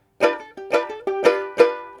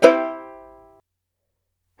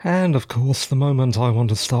And of course, the moment I want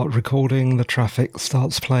to start recording, the traffic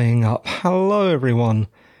starts playing up. Hello everyone.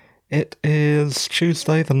 It is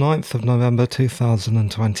Tuesday the 9th of November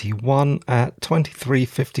 2021 at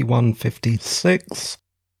 23:51:56.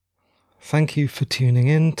 Thank you for tuning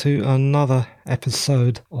in to another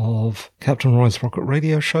episode of Captain Roy's Rocket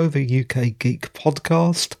Radio Show, the UK Geek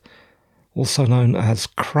podcast, also known as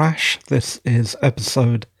Crash. This is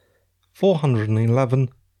episode 411.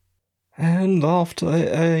 And after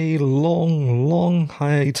a long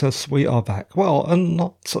hiatus, we are back. Well, and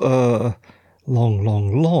not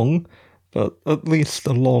long, but at least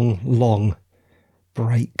a long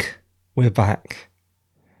break. We're back.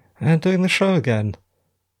 And doing the show again.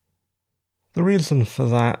 The reason for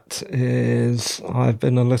that is I've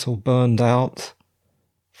been a little burned out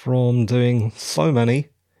from doing so many,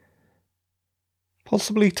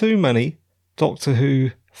 possibly too many, Doctor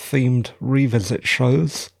Who themed revisit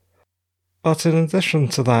shows. But in addition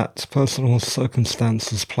to that, personal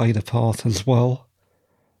circumstances played a part as well.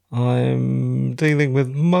 I'm dealing with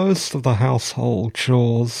most of the household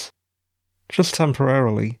chores, just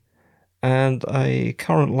temporarily, and a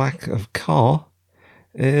current lack of car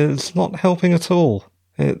is not helping at all.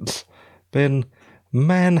 It's been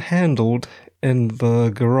manhandled in the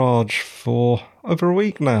garage for over a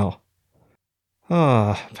week now.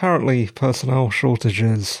 Apparently personnel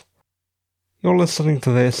shortages. You're listening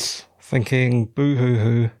to this thinking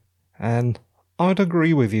boo-hoo-hoo, and I'd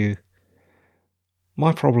agree with you.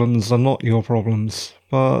 My problems are not your problems,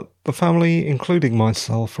 but the family, including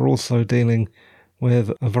myself, are also dealing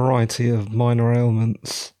with a variety of minor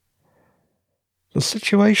ailments. The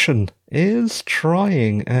situation is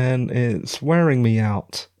trying and it's wearing me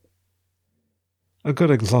out. A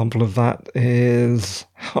good example of that is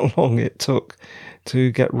how long it took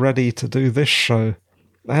to get ready to do this show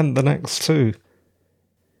and the next two.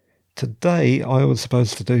 Today I was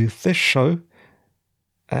supposed to do this show,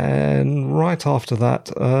 and right after that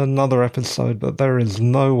another episode, but there is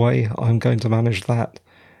no way I'm going to manage that.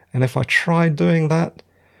 And if I tried doing that,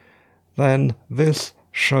 then this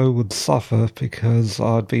show would suffer because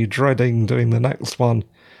I'd be dreading doing the next one.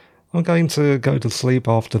 I'm going to go to sleep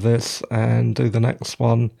after this and do the next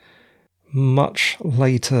one much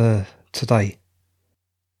later today.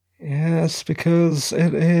 Yes, because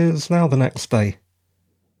it is now the next day.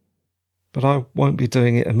 But I won't be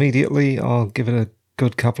doing it immediately. I'll give it a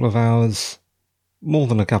good couple of hours, more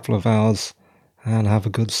than a couple of hours, and have a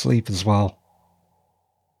good sleep as well.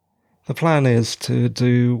 The plan is to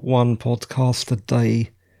do one podcast a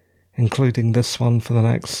day, including this one for the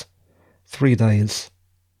next 3 days.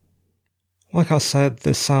 Like I said,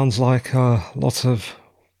 this sounds like a lot of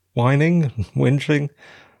whining and whinging.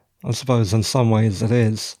 I suppose in some ways it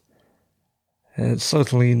is. It's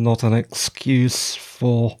certainly not an excuse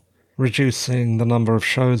for reducing the number of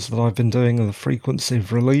shows that I've been doing and the frequency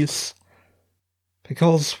of release,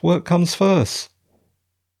 because work comes first.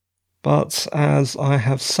 But as I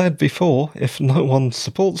have said before, if no one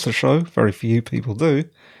supports the show, very few people do,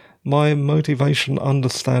 my motivation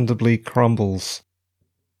understandably crumbles.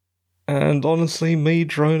 And honestly, me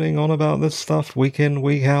droning on about this stuff week in,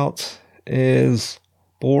 week out is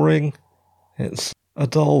boring. It's a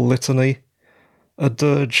dull litany, a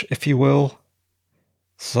dirge, if you will.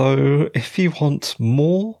 So if you want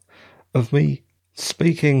more of me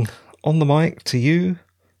speaking on the mic to you,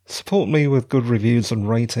 support me with good reviews and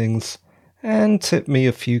ratings, and tip me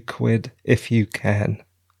a few quid if you can.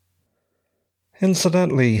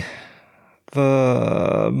 Incidentally,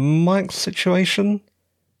 the mic situation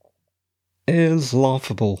is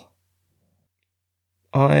laughable.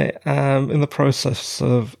 I am in the process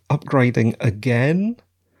of upgrading again.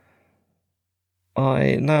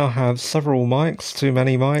 I now have several mics, too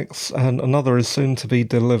many mics, and another is soon to be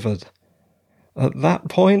delivered. At that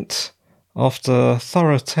point, after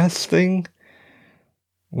thorough testing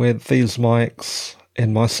with these mics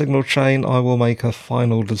in my signal chain, I will make a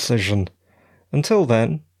final decision. Until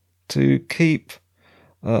then, to keep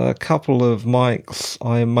a couple of mics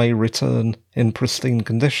I may return in pristine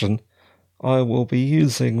condition, I will be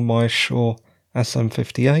using my Shure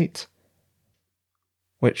SM58,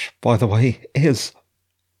 which, by the way, is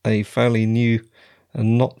a fairly new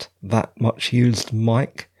and not that much used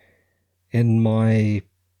mic in my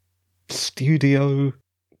studio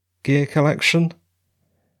gear collection.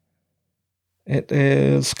 It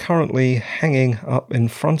is currently hanging up in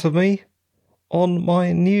front of me on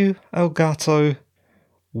my new Elgato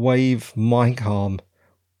Wave mic arm.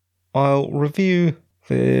 I'll review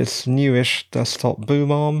this newish desktop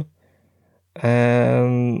boom arm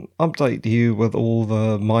and update you with all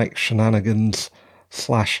the mic shenanigans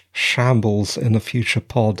 / shambles in a future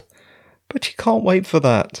pod. But you can't wait for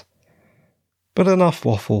that. But enough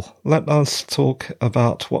waffle. Let us talk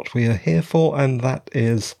about what we are here for, and that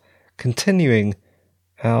is continuing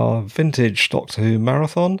our vintage Doctor Who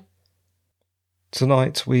marathon.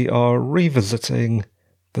 Tonight we are revisiting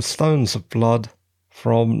The Stones of Blood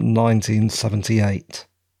from 1978.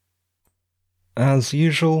 As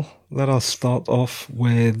usual, let us start off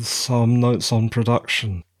with some notes on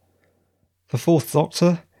production. The Fourth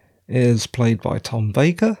Doctor is played by Tom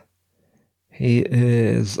Baker. He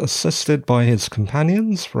is assisted by his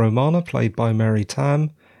companions, Romana, played by Mary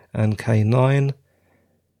Tamm, and K9,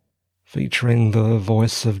 featuring the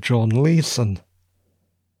voice of John Leeson.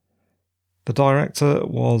 The director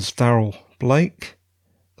was Darrell Blake,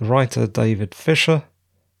 the writer David Fisher,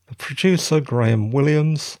 the producer Graham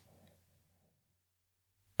Williams.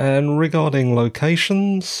 And regarding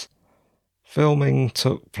locations, filming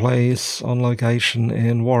took place on location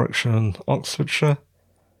in Warwickshire and Oxfordshire,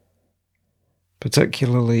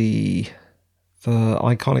 particularly the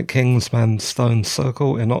iconic Kingsman Stone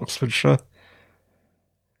Circle in Oxfordshire.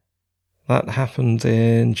 That happened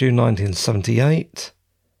in June 1978.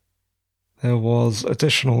 There was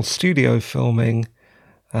additional studio filming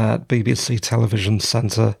at BBC Television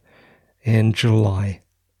Centre in July.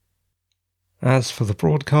 As for the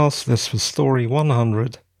broadcast, this was Story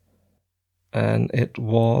 100, and it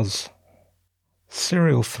was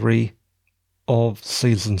Serial 3 of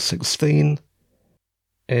Season 16.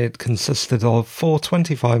 It consisted of 4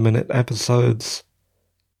 25-minute episodes,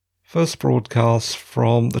 first broadcast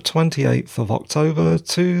from the 28th of October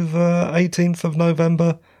to the 18th of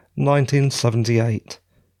November 1978.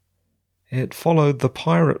 It followed The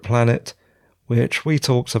Pirate Planet, which we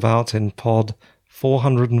talked about in Pod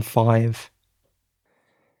 405.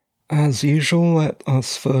 As usual, let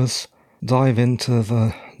us first dive into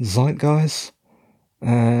the zeitgeist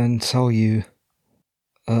and tell you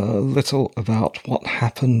a little about what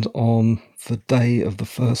happened on the day of the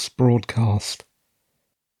first broadcast.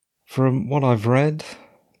 From what I've read,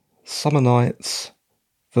 Summer Nights,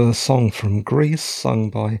 the song from Grease, sung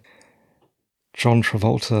by John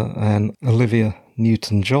Travolta and Olivia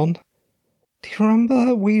Newton-John. Do you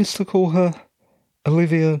remember we used to call her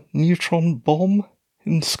Olivia Neutron Bomb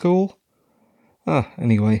in school?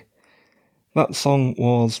 Anyway, that song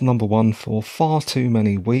was number one for far too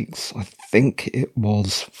many weeks. I think it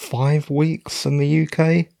was 5 weeks in the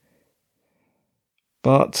UK.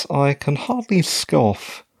 But I can hardly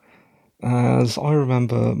scoff, as I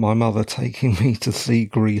remember my mother taking me to see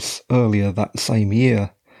Grease earlier that same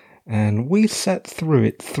year, and we sat through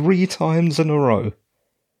it 3 times in a row.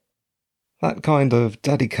 That kind of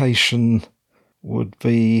dedication would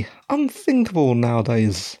be unthinkable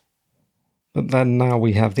nowadays. But then now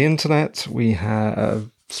we have the internet, we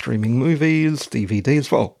have streaming movies,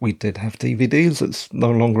 DVDs. Well, we did have DVDs, it's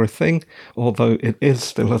no longer a thing, although it is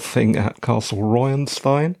still a thing at Castle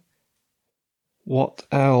Royenstein. What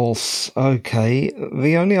else? Okay,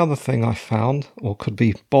 the only other thing I found, or could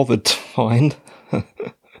be bothered to find,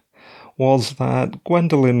 was that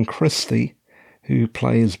Gwendoline Christie, who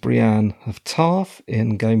plays Brienne of Tarth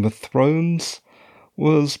in Game of Thrones,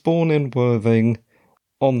 was born in Worthing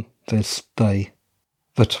on this day,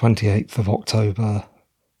 the 28th of October,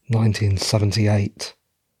 1978.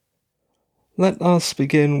 Let us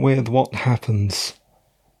begin with what happens.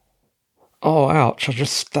 Oh, ouch, I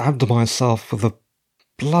just stabbed myself with a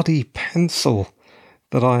bloody pencil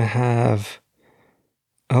that I have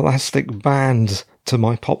elastic band to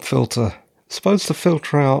my pop filter. It's supposed to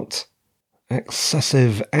filter out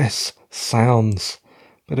excessive S sounds,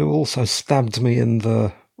 but it also stabbed me in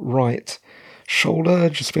the right shoulder,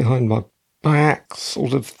 just behind my back,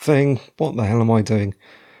 sort of thing. What the hell am I doing?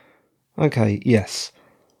 Okay, yes.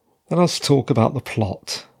 Let us talk about the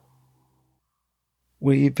plot.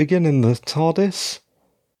 We begin in the TARDIS,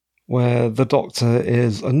 where the Doctor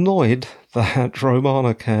is annoyed that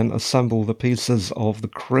Romana can assemble the pieces of the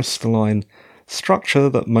crystalline structure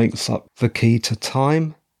that makes up the key to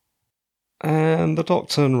time, and the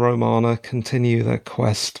Doctor and Romana continue their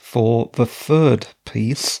quest for the third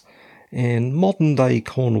piece in modern-day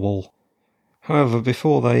Cornwall. However,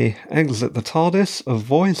 before they exit the TARDIS, a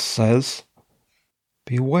voice says,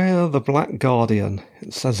 "Beware the Black Guardian."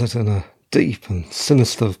 It says it in a deep and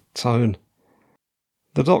sinister tone.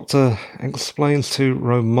 The Doctor explains to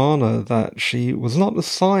Romana that she was not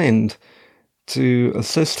assigned to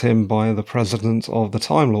assist him by the President of the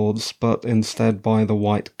Time Lords, but instead by the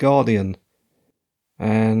White Guardian.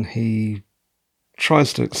 And he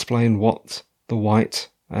tries to explain what the White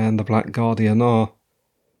and the Black Guardian are.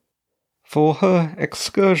 For her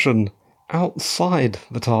excursion outside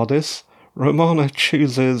the TARDIS, Romana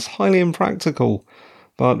chooses highly impractical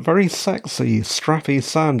but very sexy, strappy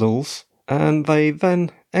sandals, and they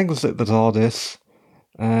then exit the TARDIS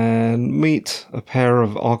and meet a pair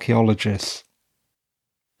of archaeologists,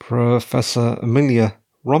 Professor Amelia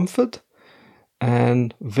Rumford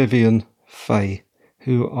and Vivian Fay,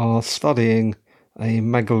 who are studying a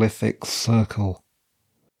megalithic circle.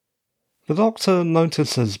 The Doctor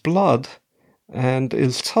notices blood and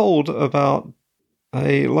is told about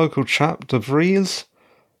a local chap, De Vries,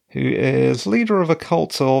 who is leader of a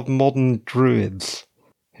cult of modern druids,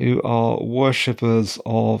 who are worshippers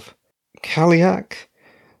of Kaliak,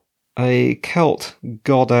 a Celt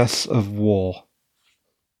goddess of war.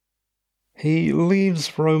 He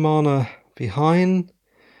leaves Romana behind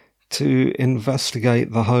to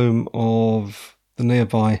investigate the home of the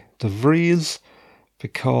nearby De Vries,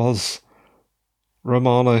 because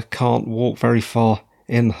Romana can't walk very far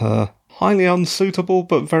in her highly unsuitable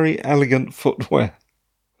but very elegant footwear.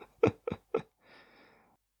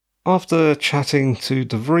 After chatting to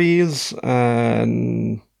De Vries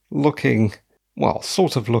and looking, well,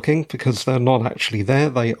 sort of looking, because they're not actually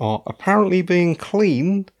there, they are apparently being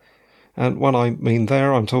cleaned. And when I mean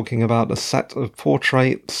there, I'm talking about a set of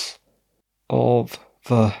portraits of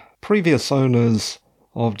the previous owners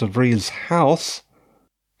of De Vries' house.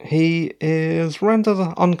 He is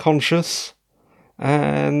rendered unconscious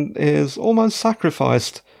and is almost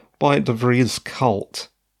sacrificed by De Vries' cult,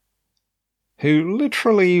 who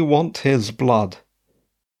literally want his blood,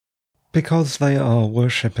 because they are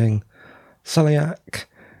worshipping Celiac,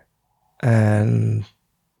 and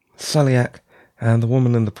Celiac and the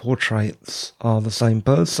woman in the portraits are the same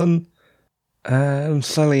person, and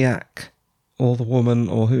Celiac, or the woman,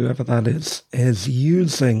 or whoever that is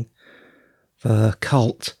using the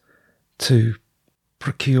cult to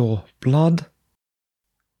procure blood.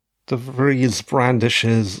 De Vries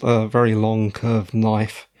brandishes a very long curved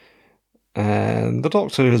knife, and the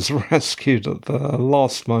Doctor is rescued at the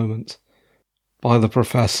last moment by the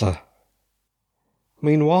Professor.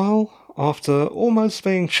 Meanwhile, after almost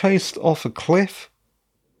being chased off a cliff,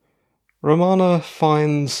 Romana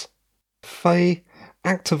finds Fay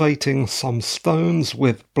activating some stones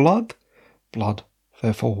with blood. Blood,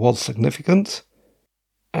 therefore, was significant.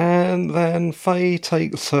 And then Fay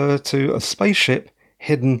takes her to a spaceship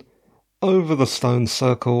hidden over the stone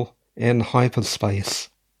circle in hyperspace.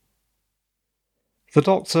 The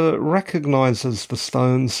Doctor recognises the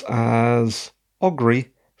stones as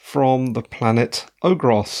Ogri from the planet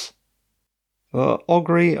Ogros. The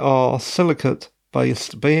Ogri are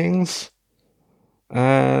silicate-based beings,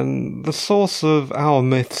 and the source of our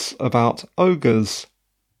myths about ogres.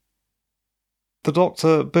 The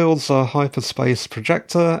Doctor builds a hyperspace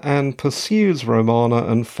projector and pursues Romana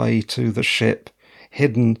and Fay to the ship,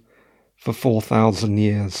 hidden for 4,000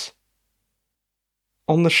 years.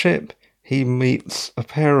 On the ship, he meets a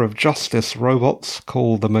pair of justice robots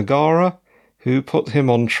called the Megara, who put him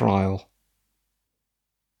on trial.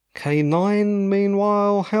 K9,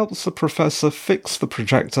 meanwhile, helps the Professor fix the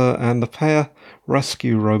projector, and the pair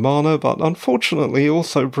rescue Romana, but unfortunately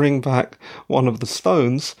also bring back one of the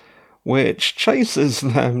stones, which chases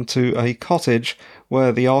them to a cottage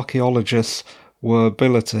where the archaeologists were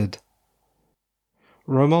billeted.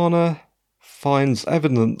 Romana finds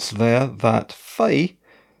evidence there that Fay,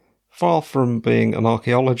 far from being an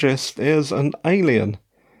archaeologist, is an alien,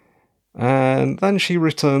 and then she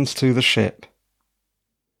returns to the ship.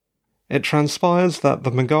 It transpires that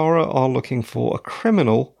the Megara are looking for a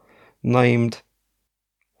criminal named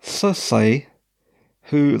Circe,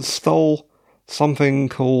 who stole something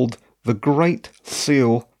called the Great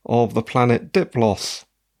Seal of the planet Diplos.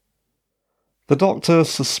 The Doctor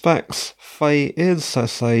suspects Fay is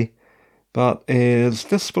Circe, but is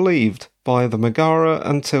disbelieved by the Megara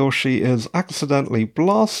until she is accidentally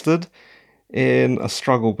blasted in a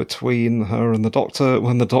struggle between her and the Doctor,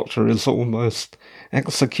 when the Doctor is almost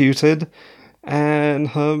executed, and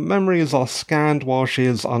her memories are scanned while she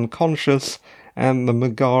is unconscious, and the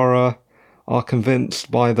Megara are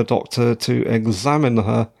convinced by the Doctor to examine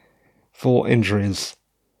her for injuries.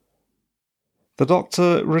 The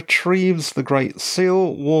Doctor retrieves the Great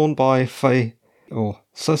Seal worn by Fay, or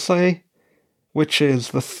Circe, which is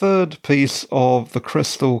the third piece of the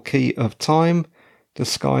crystal key of time,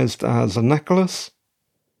 disguised as a necklace.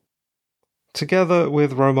 Together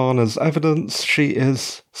with Romana's evidence, she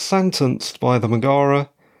is sentenced by the Megara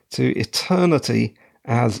to eternity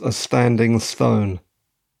as a standing stone.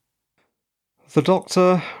 The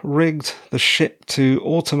Doctor rigged the ship to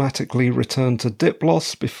automatically return to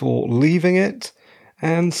Diplos before leaving it,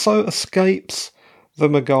 and so escapes the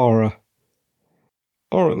Megara,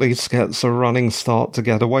 or at least gets a running start to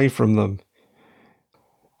get away from them.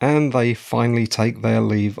 and they finally take their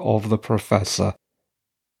leave of the Professor.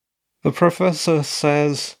 The Professor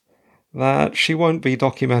says that she won't be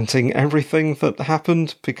documenting everything that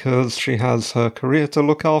happened because she has her career to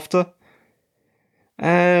look after.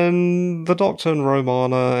 And the Doctor and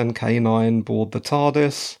Romana and K9 board the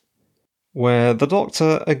TARDIS, where the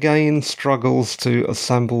Doctor again struggles to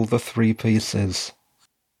assemble the three pieces.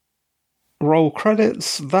 Roll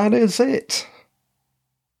credits, that is it.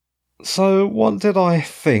 So what did I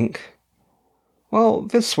think? Well,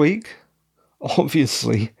 this week,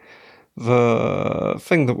 obviously, the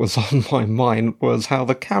thing that was on my mind was how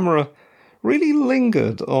the camera really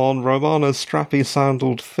lingered on Romana's strappy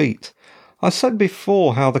sandaled feet. I said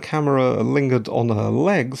before how the camera lingered on her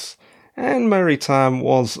legs, and Mary Tam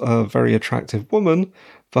was a very attractive woman,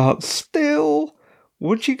 but still,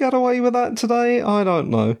 would you get away with that today? I don't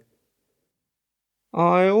know.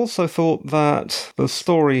 I also thought that the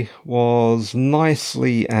story was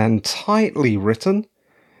nicely and tightly written.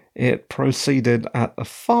 It proceeded at a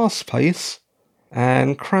fast pace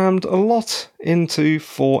and crammed a lot into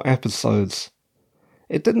 4 episodes.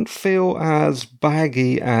 It didn't feel as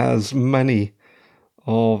baggy as many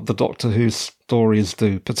of the Doctor Who stories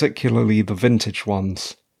do, particularly the vintage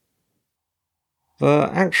ones. The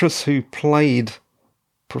actress who played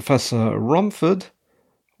Professor Rumford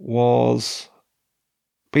was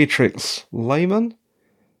Beatrix Lehman.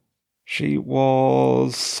 She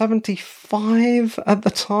was 75 at the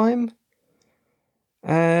time,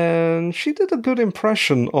 and she did a good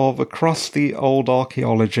impression of a crusty old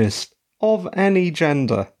archaeologist of any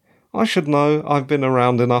gender. I should know, I've been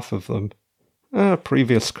around enough of them.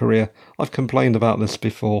 Previous career, I've complained about this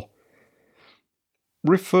before.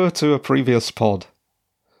 Refer to a previous pod.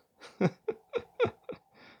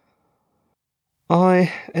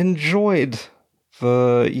 I enjoyed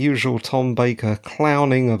the usual Tom Baker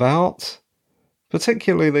clowning about,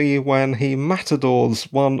 particularly when he matadors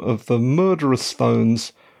one of the murderous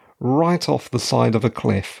stones right off the side of a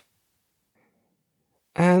cliff.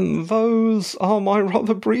 And those are my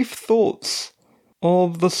rather brief thoughts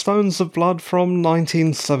of the Stones of Blood from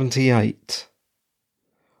 1978.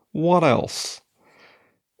 What else?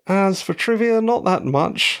 As for trivia, not that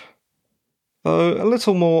much, though a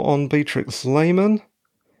little more on Beatrix Lehman.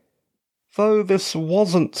 Though this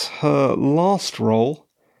wasn't her last role,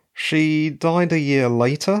 she died a year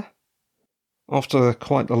later, after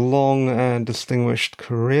quite a long and distinguished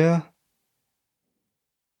career.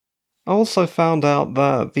 I also found out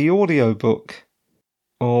that the audiobook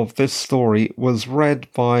of this story was read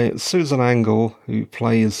by Susan Angle, who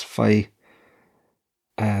plays Faye,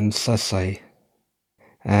 and Sese,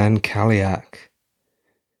 and Kaliak.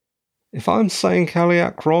 If I'm saying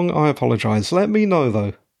Kaliak wrong, I apologise. Let me know,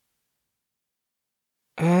 though.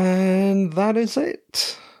 And that is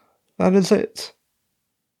it. That is it.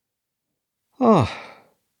 I'm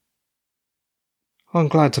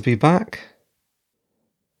glad to be back.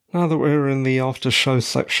 Now that we're in the after-show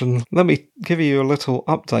section, let me give you a little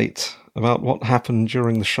update about what happened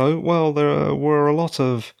during the show. Well, there were a lot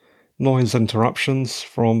of noise interruptions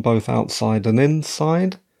from both outside and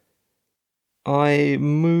inside. I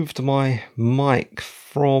moved my mic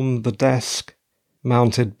from the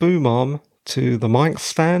desk-mounted boom arm to the mic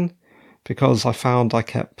stand because I found I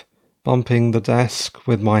kept bumping the desk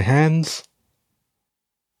with my hands.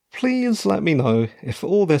 Please let me know if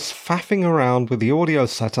all this faffing around with the audio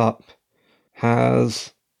setup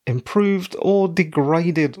has improved or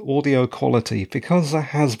degraded audio quality, because there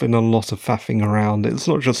has been a lot of faffing around. It's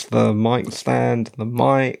not just the mic stand, the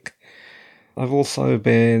mic. I've also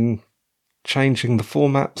been changing the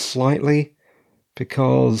format slightly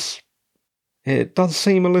because it does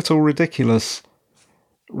seem a little ridiculous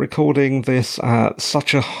recording this at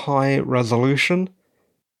such a high resolution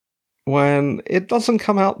when it doesn't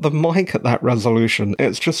come out the mic at that resolution.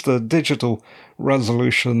 It's just a digital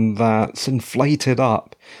resolution that's inflated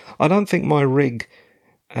up. I don't think my rig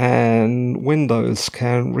and Windows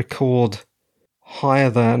can record higher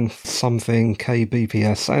than something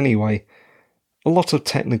kbps anyway. A lot of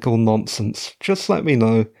technical nonsense. Just let me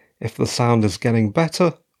know if the sound is getting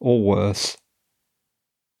better or worse.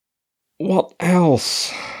 What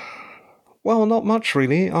else? Well, not much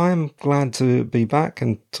really. I'm glad to be back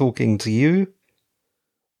and talking to you.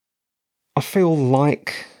 I feel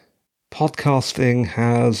like podcasting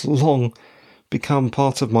has long become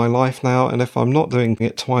part of my life now, and if I'm not doing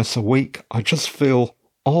it twice a week, I just feel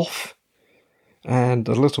off and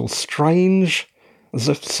a little strange, as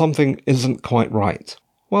if something isn't quite right.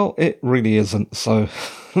 Well, it really isn't, so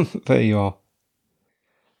there you are.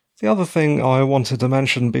 The other thing I wanted to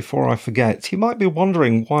mention before I forget, you might be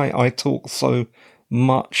wondering why I talk so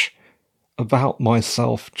much about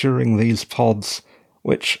myself during these pods,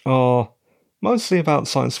 which are mostly about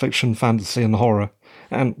science fiction, fantasy and horror,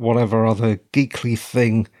 and whatever other geekly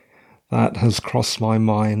thing that has crossed my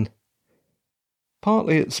mind.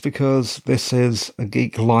 Partly it's because this is a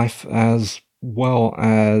geek life as well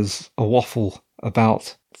as a waffle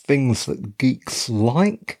about things that geeks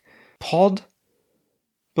like, pod,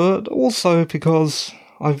 but also because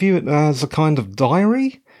I view it as a kind of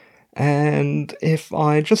diary, and if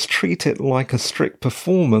I just treat it like a strict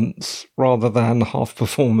performance rather than half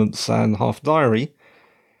performance and half diary,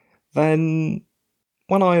 then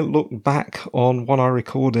when I look back on what I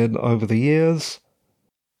recorded over the years,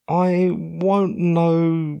 I won't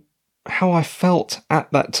know how I felt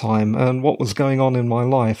at that time and what was going on in my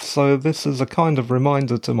life. So this is a kind of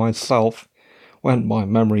reminder to myself, when my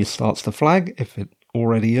memory starts to flag, if it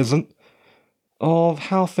already isn't, of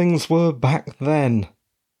how things were back then.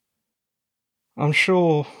 I'm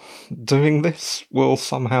sure doing this will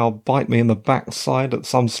somehow bite me in the backside at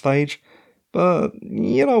some stage, but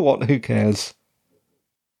you know what, who cares?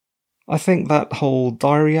 I think that whole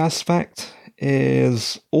diary aspect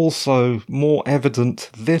is also more evident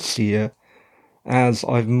this year as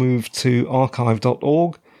I've moved to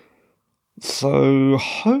archive.org. So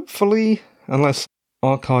hopefully, unless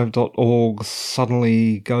archive.org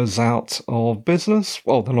suddenly goes out of business,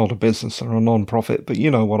 well, they're not a business, they're a non-profit, but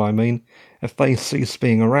you know what I mean. If they cease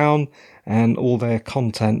being around and all their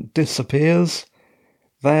content disappears,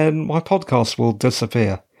 then my podcast will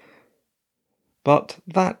disappear. But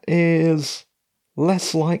that is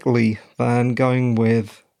less likely than going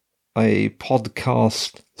with a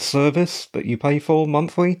podcast service that you pay for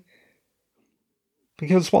monthly.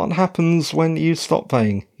 Because what happens when you stop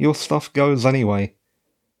paying? Your stuff goes anyway.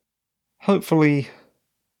 Hopefully,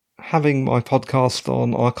 having my podcast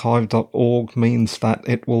on archive.org means that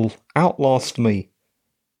it will outlast me.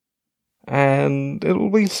 And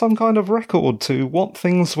it'll be some kind of record to what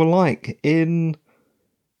things were like in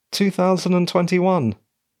 2021.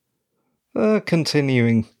 The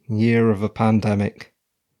continuing year of a pandemic.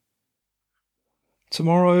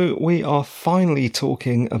 Tomorrow we are finally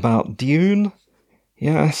talking about Dune.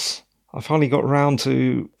 Yes, I finally got around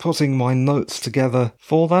to putting my notes together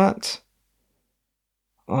for that.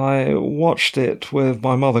 I watched it with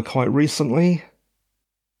my mother quite recently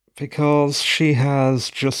because she has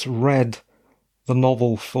just read the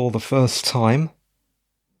novel for the first time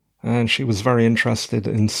and she was very interested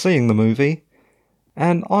in seeing the movie.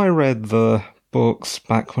 And I read the books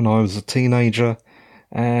back when I was a teenager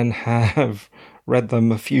and have read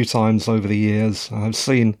them a few times over the years. I've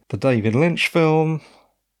seen the David Lynch film.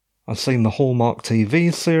 I've seen the Hallmark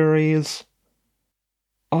TV series.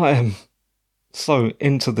 I am so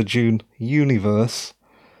into the Dune universe,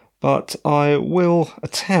 but I will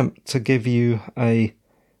attempt to give you a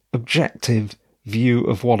objective view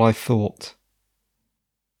of what I thought.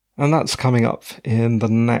 And that's coming up in the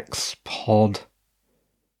next pod.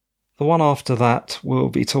 The one after that, we'll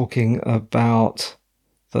be talking about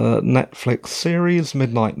the Netflix series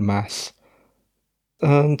Midnight Mass.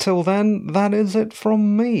 Until then, that is it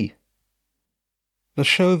from me. The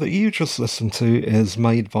show that you just listened to is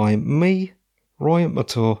made by me, Roy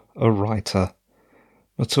Mathur, a writer.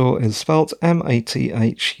 Mathur is spelt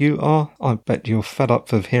M-A-T-H-U-R. I bet you're fed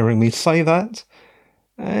up of hearing me say that.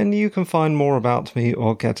 And you can find more about me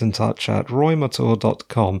or get in touch at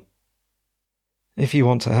roymathur.com. If you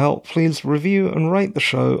want to help, please review and rate the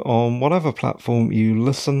show on whatever platform you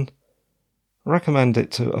listen. Recommend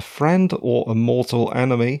it to a friend or a mortal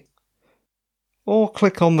enemy. Or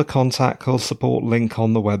click on the contact or support link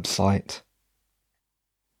on the website.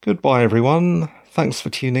 Goodbye everyone. Thanks for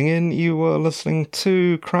tuning in. You were listening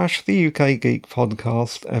to Crash the UK Geek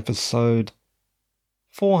Podcast episode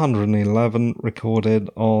 411, recorded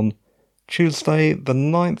on Tuesday the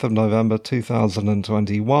 9th of November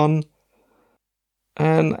 2021.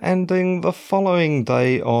 And ending the following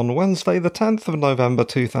day on Wednesday the 10th of November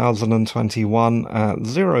 2021 at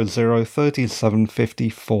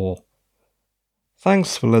 00:37:54.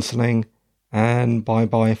 Thanks for listening, and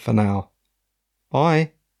bye-bye for now.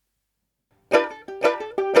 Bye.